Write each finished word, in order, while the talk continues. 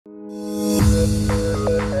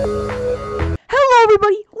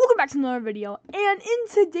to another video, and in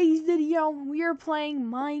today's video, we are playing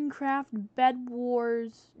Minecraft Bed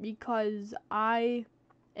Wars because I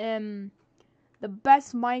am the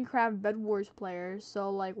best Minecraft Bed Wars player, so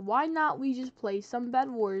like, why not we just play some Bed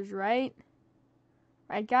Wars, right?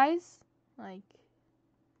 Right, guys? Like,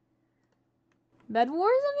 Bed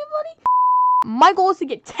Wars, anybody? My goal is to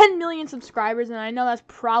get 10 million subscribers, and I know that's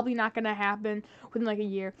probably not gonna happen within like a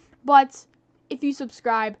year, but if you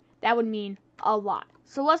subscribe, that would mean a lot.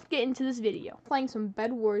 So let's get into this video. Playing some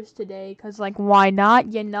Bed Wars today, cause like, why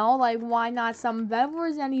not? You know, like, why not some Bed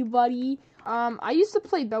Wars, anybody? I used to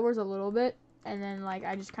play Bed Wars a little bit, and then like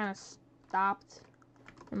I just kind of stopped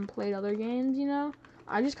and played other games. You know,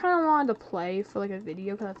 I just kind of wanted to play for like a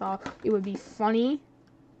video because I thought it would be funny.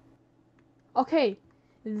 Okay,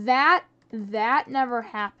 that never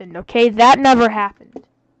happened. Okay, that never happened.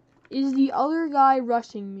 Is the other guy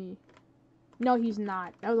rushing me? No, he's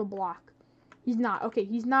not. That was a block. He's not. Okay,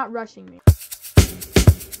 he's not rushing me.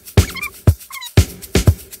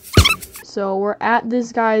 So we're at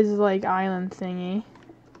this guy's like island thingy.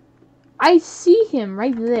 I see him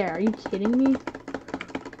right there. Are you kidding me?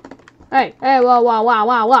 Hey, whoa,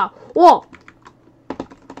 whoa.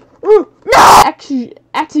 Ooh, no!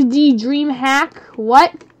 XD dream hack.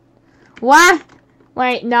 What? What?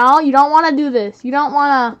 Wait, no, you don't want to do this. You don't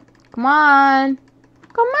want to. Come on.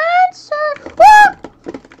 Come on, sir. Ah!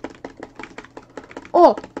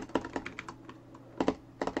 Oh.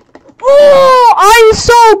 Oh, I'm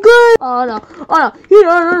so good. Oh no.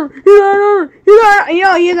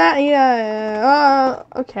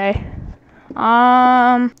 Okay.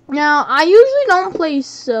 Now I usually don't play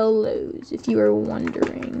solos, if you were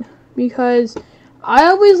wondering, because I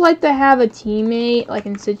always like to have a teammate, like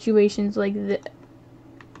in situations like this.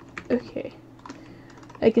 Okay.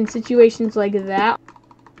 Like in situations like that.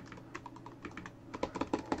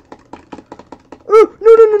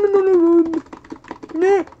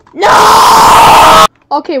 No!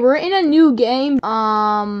 Okay, we're in a new game.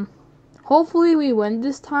 Hopefully we win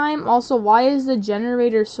this time. Also, why is the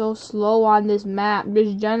generator so slow on this map?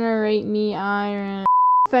 Just generate me iron.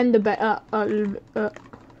 Defend the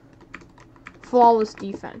flawless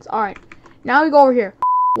defense. Alright, now we go over here.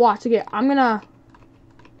 Watch, okay, I'm gonna...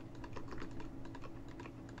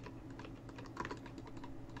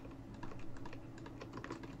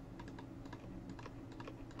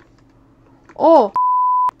 Oh!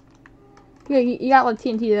 Yeah, you got like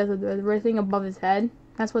TNT, that's the right thing above his head.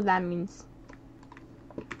 That's what that means.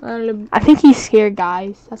 I think he's scared,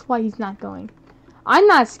 guys. That's why he's not going. I'm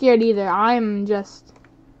not scared either. I'm just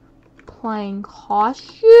playing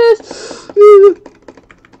cautious.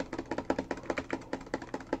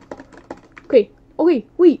 Okay. Wait.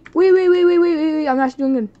 I'm actually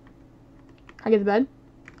doing good. I get the bed.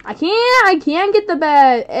 I can't get the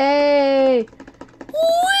bed. Hey.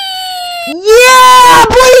 Yeah,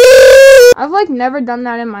 boy! I've like never done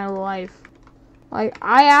that in my life. Like,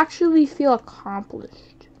 I actually feel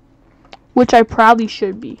accomplished, which I probably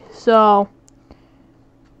should be. So,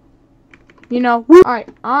 you know, alright,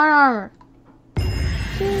 on armor.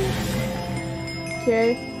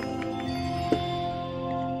 Okay.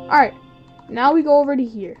 Alright, now we go over to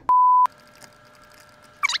here.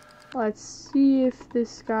 Let's see if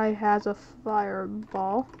this guy has a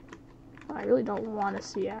fireball. I really don't want to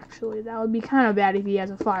see, actually. That would be kind of bad if he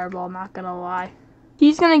has a fireball, not gonna lie.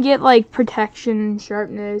 He's gonna get, like, protection and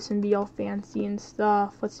sharpness and be all fancy and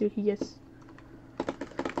stuff. Let's see what he gets.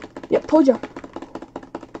 Yep, told you.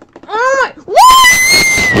 Oh my...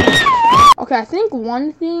 Okay, I think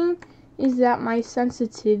one thing is that my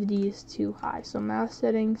sensitivity is too high. So, mouse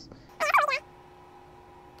settings.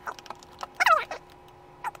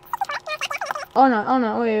 Oh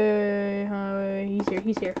no, wait,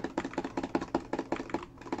 he's here.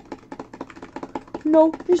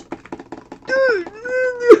 No, just...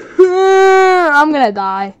 I'm gonna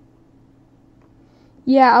die.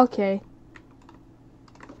 Yeah, okay.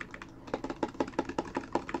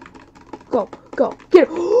 Go, get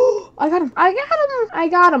him. I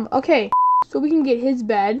got him. Okay, so we can get his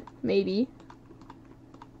bed, maybe.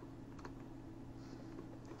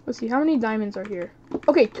 Let's see, how many diamonds are here?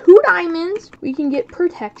 Okay, 2 diamonds. We can get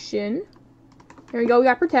protection. Here we go, we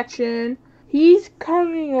got protection. He's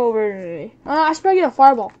coming over to me. I should probably get a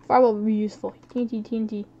fireball. Fireball would be useful.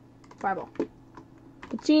 TNT. Fireball.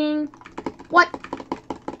 Ka-ching. What?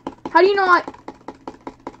 How do you know I...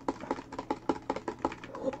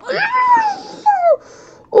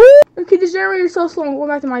 Oh! Okay, this generator is so slow. I'm going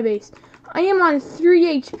back to my base. I am on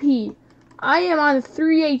 3 HP.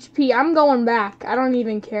 I'm going back. I don't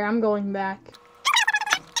even care. I'm going back.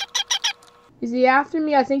 Is he after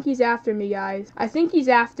me? I think he's after me, guys. I think he's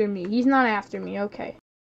after me. He's not after me. Okay.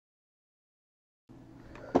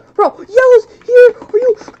 Bro, yellow's here. Are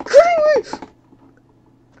you kidding me?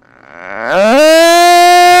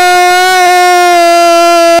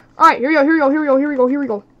 Alright, here we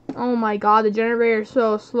go. Oh my god, the generator's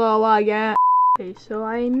so slow again. Okay, so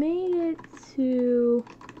I made it to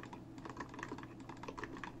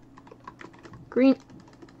green.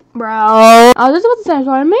 Bro. I was just about to say,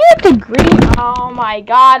 so I made it to green. Oh my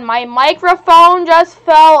god, my microphone just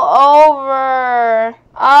fell over.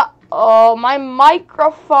 Uh-oh, my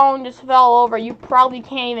microphone just fell over. You probably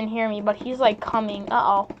can't even hear me, but he's like coming.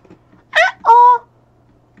 Uh-oh. Uh-oh.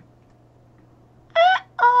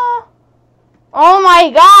 Uh-oh. Oh my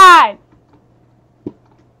god.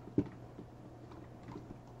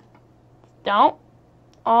 Don't.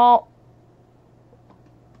 Oh.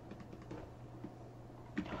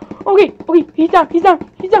 Okay, he's down. No!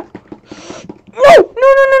 No!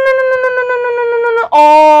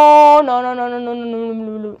 Oh,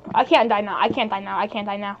 no. I can't die now. I can't die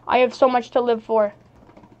now. I have so much to live for.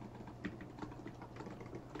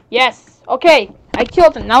 Yes. Okay. I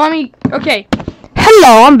killed him. Now let me... Okay.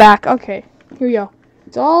 Hello, I'm back. Okay. Here we go.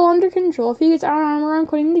 It's all under control. If he gets iron armor, I'm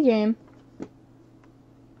quitting the game.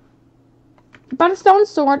 About a stone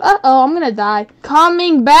sword. Uh-oh, I'm gonna die.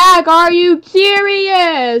 Coming back, are you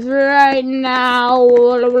serious? Right now.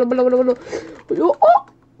 Oh,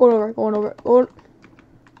 going over. Oh,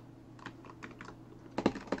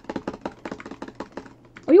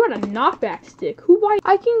 you want a knockback stick?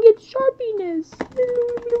 I can get sharpness.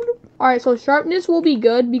 Alright, so sharpness will be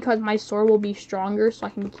good because my sword will be stronger so I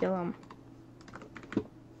can kill him.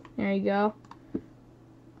 There you go.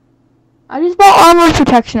 I just bought armor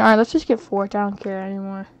protection. Alright, let's just get forged. I don't care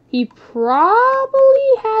anymore. He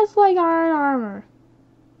probably has, like, iron armor.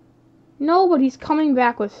 No, but he's coming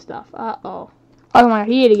back with stuff. Uh-oh. Oh my god,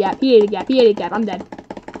 he ate a gap. I'm dead.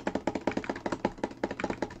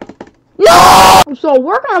 No! So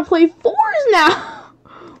we're gonna play 4s now.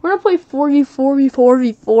 We're gonna play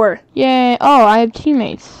 4v4. Yeah. Oh, I have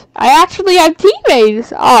teammates. I actually have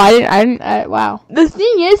teammates. Oh, I didn't. Wow. The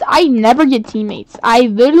thing is, I never get teammates. I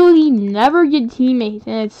literally never get teammates,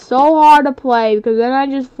 and it's so hard to play because then I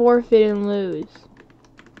just forfeit and lose.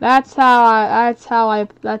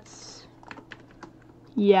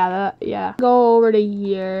 Yeah. Go over to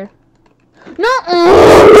here. No,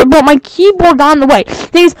 but my keyboard got in the way.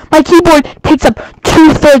 Thing is, my keyboard takes up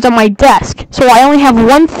 2/3 of my desk, so I only have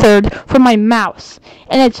 1/3 for my mouse,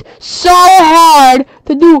 and it's so hard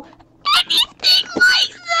to do anything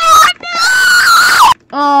like that.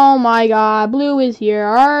 Oh my god, Blue is here.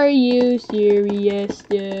 Are you serious,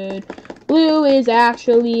 dude? Blue is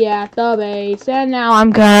actually at the base, and now I'm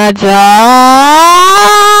gonna die.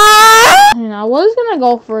 And I was gonna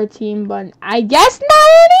go for a team, but I guess not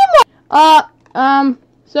anymore.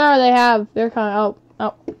 Sir, they're coming.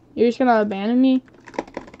 Oh, you're just gonna abandon me?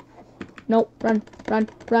 Nope, run.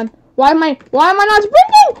 Why am I not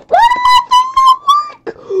sprinting? Why did my thing not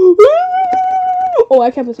work? Oh,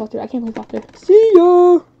 I can't play soft there. See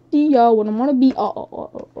ya, when I wanna be.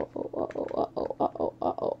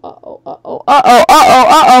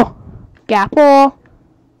 Gapple.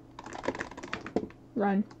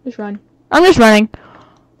 Run, just run. I'm just running.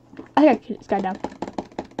 I gotta kill this guy down.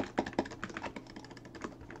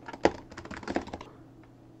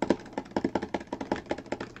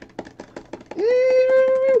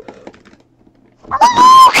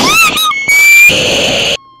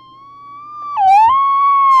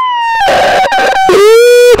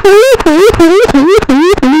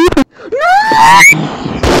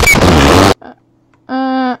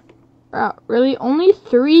 Really? Only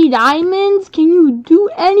 3 diamonds? Can you do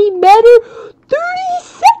any better? 30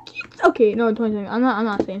 seconds? Okay, no, 20 seconds. I'm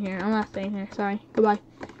not staying here. Sorry. Goodbye.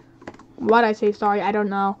 Why'd I say sorry? I don't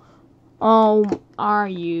know. Oh, are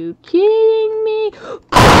you kidding me?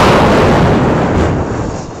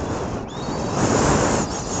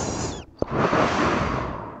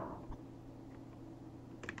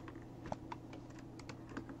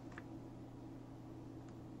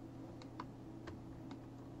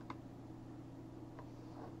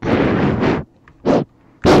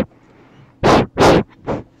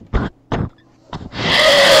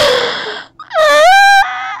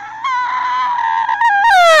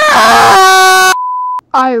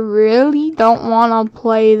 I really don't want to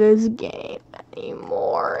play this game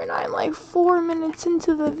anymore, and I'm like 4 minutes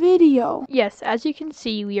into the video. Yes, as you can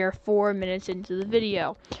see, we are 4 minutes into the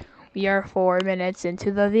video. Here, bro,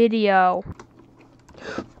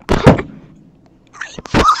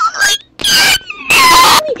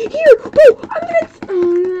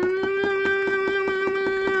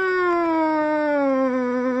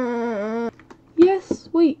 Yes,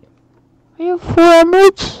 wait. I have 4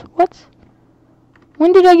 emeralds? What?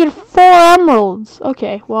 When did I get 4 emeralds?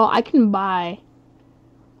 Okay, well, I can buy.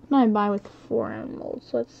 What can I buy with 4 emeralds?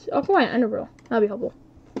 Let's. Oh, come on, ender pearl. That'll be helpful.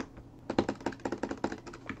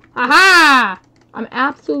 Aha! I'm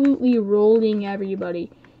absolutely rolling everybody.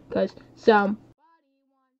 Because some.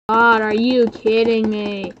 God, are you kidding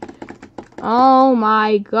me? Oh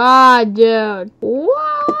my god, dude.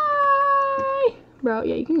 Why? Bro,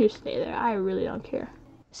 yeah, you can just stay there. I really don't care.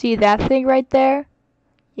 See that thing right there?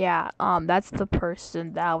 Yeah, that's the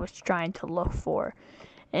person that I was trying to look for.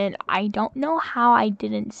 And I don't know how I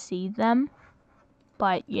didn't see them.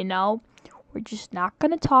 But, you know, we're just not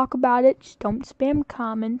gonna talk about it. Just don't spam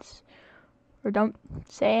comments. Or don't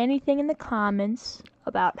say anything in the comments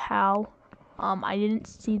about how, I didn't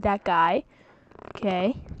see that guy.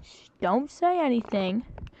 Okay? Just don't say anything.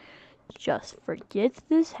 Just forget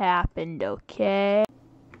this happened, okay?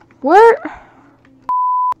 Where?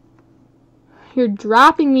 You're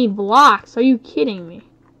dropping me blocks. Are you kidding me?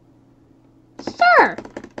 Sir!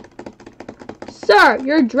 Sir,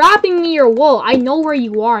 you're dropping me your wool. I know where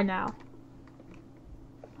you are now.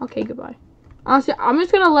 Okay, goodbye. Honestly, I'm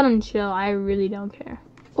just gonna let him chill. I really don't care.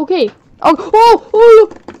 Okay. Oh,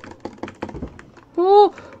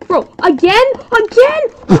 bro, again?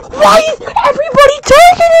 Why is everybody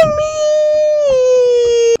targeting me?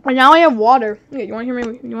 And now I have water. Okay, you wanna hear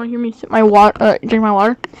me? You wanna hear me sip my water? Drink my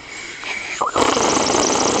water.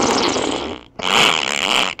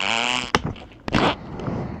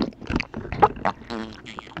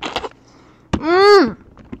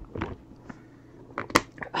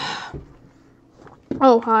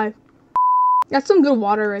 Oh, hi. That's some good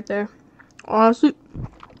water right there. Honestly,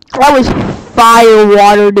 that was fire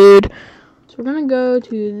water, dude. So we're gonna go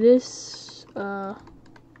to this, what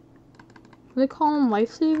do they call them?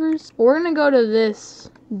 Lifesavers? We're gonna go to this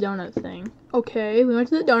donut thing. Okay, we went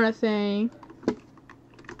to the donut thing.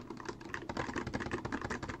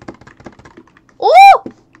 Oh!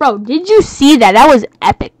 Bro, did you see that? That was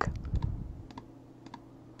epic.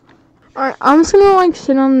 Alright, I'm just gonna like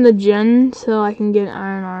sit on the gen so I can get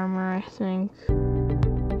iron armor, I think.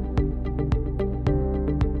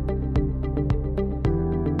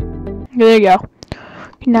 There you go.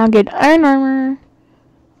 Can now get iron armor.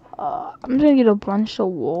 I'm just gonna get a bunch of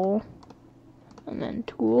wool. And then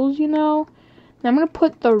tools, you know. And I'm gonna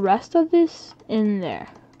put the rest of this in there.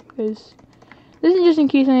 Because this is just in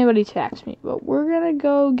case anybody attacks me. But we're gonna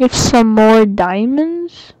go get some more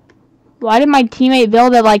diamonds. Why did my teammate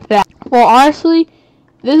build it like that? Well, honestly,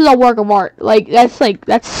 this is a work of art.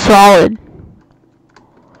 That's solid.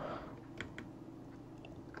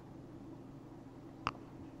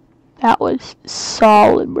 That was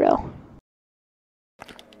solid, bro.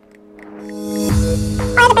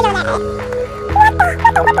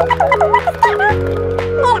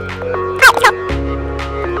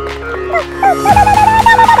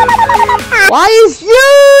 Why is you?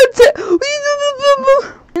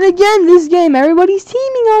 And again, this game, everybody's teaming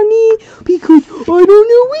on me because I don't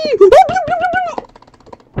know where.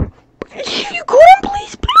 You couldn't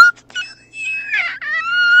please build.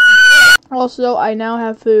 Also, I now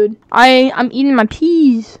have food. I'm eating my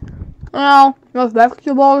peas. Well, those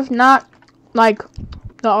vegetables, not like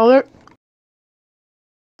the other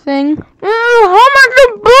thing. How much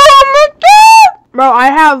bro,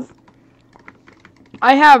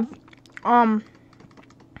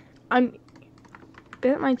 I'm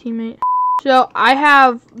bit my teammate. So I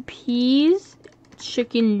have peas,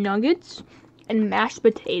 chicken nuggets, and mashed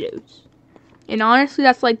potatoes. And honestly,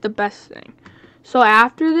 that's like the best thing. So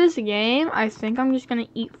after this game, I think I'm just gonna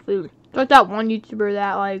eat food. It's like that one YouTuber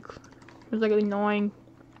that was like annoying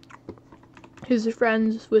his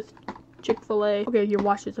friends with Chick-fil-A. Okay, here,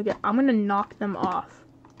 watch this. Okay, I'm gonna knock them off.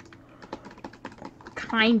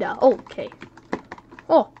 Kinda. Oh, okay.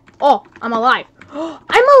 Oh, I'm alive.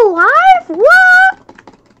 I'm alive? What?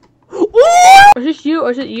 Ooh! Is this you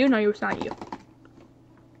or is it you? No, it's not you.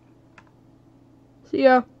 See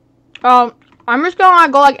ya. I'm just gonna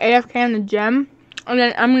go like AFK in the gym, and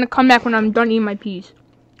then I'm gonna come back when I'm done eating my peas.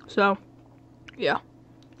 So, yeah.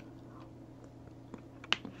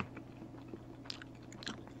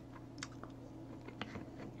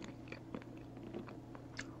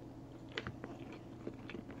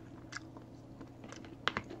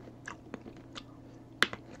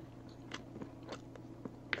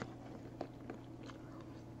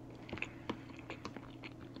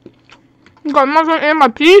 Okay, I'm not gonna eat my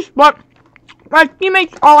peas, but my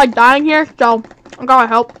teammates are like dying here, so I gotta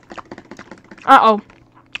help.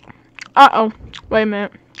 Wait a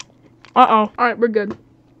minute. Alright, we're good.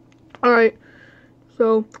 Alright.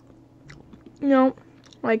 So, you know,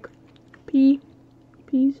 like peas.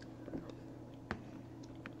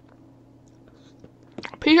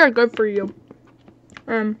 These are good for you.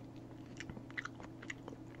 Oh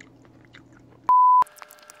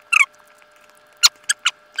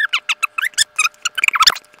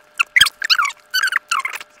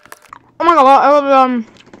my god,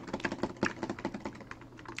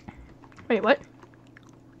 wait, what?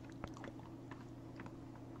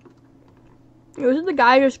 Was it the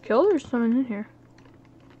guy I just killed or someone in here?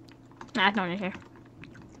 Nah, it's not in here.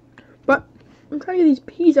 But I'm trying to get these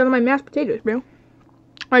peas out of my mashed potatoes, bro.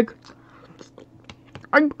 Like,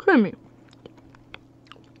 are you kidding me?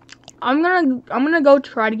 I'm gonna go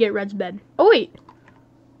try to get Red's bed. Oh wait.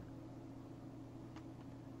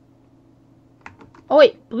 Oh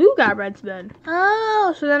wait, Blue got Red's bed.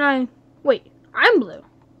 Oh, so then I'm Blue.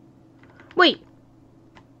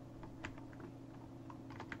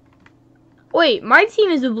 Wait, my team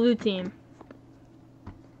is the blue team.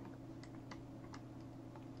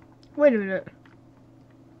 Wait a minute,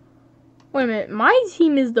 my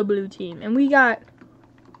team is the blue team, and we got...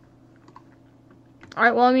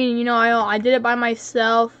 Alright, well, I mean, you know, I did it by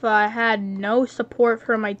myself. I had no support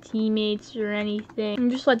from my teammates or anything. I'm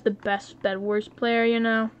just like the best BedWars player, you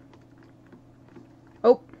know.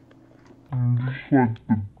 Oh. I'm just like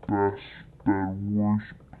the best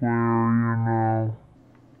BedWars player, you know.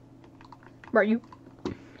 Right, you...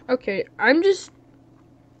 Okay, I'm just...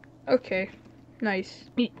 Okay, nice.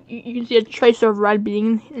 You can see a trace of Red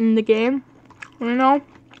being in the game, you know.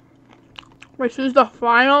 This is the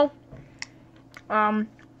final...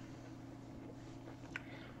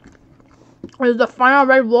 There's the final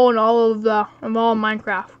red roll in all of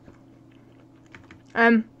Minecraft.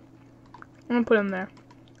 And I'm gonna put him there.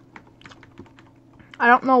 I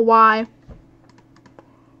don't know why.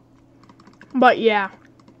 But yeah.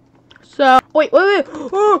 So wait.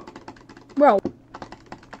 Oh, bro.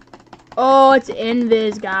 Oh, it's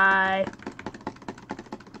Invis guy.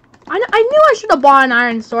 I knew I should have bought an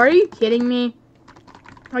iron sword. Are you kidding me?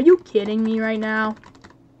 Are you kidding me right now?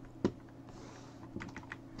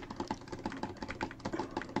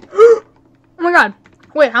 Oh my god.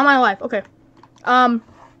 Wait, how am I alive? Okay.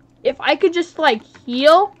 If I could just, like,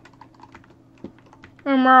 heal,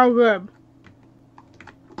 I'm all good.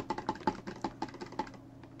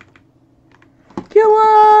 Kill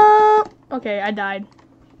him! Okay, I died.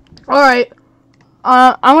 Alright.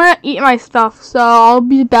 I'm gonna eat my stuff, so I'll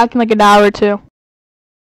be back in, like, an hour or two.